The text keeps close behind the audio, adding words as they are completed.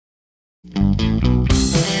Country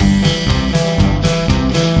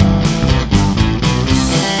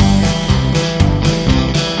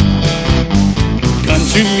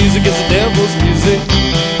music is the devil's music.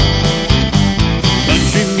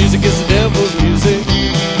 Country music is the devil's music.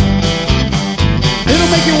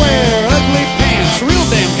 It'll make you wear ugly pants. Real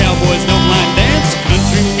damn cowboys don't mind dance.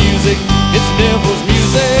 Country music is the devil's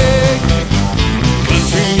music.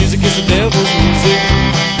 Country music is the devil's music.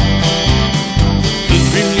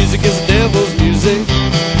 Country music is the devil's music.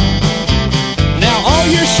 Now all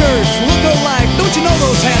your shirts look alike. Don't you know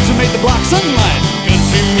those hats who made the block sunlight?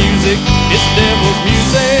 Country music is the devil's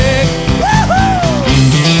music.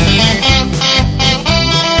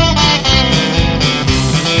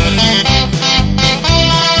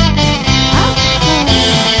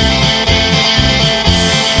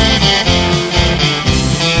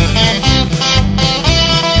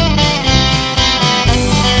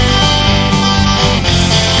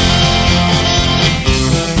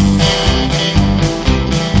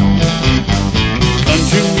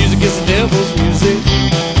 Country music is the devil's music.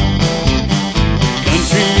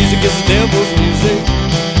 Country music is the devil's music.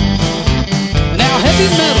 Now heavy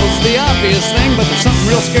metal's the obvious thing, but there's something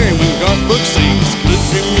real scary when Garth Brooks sings.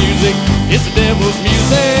 Country music is the devil's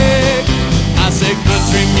music. I said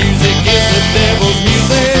country music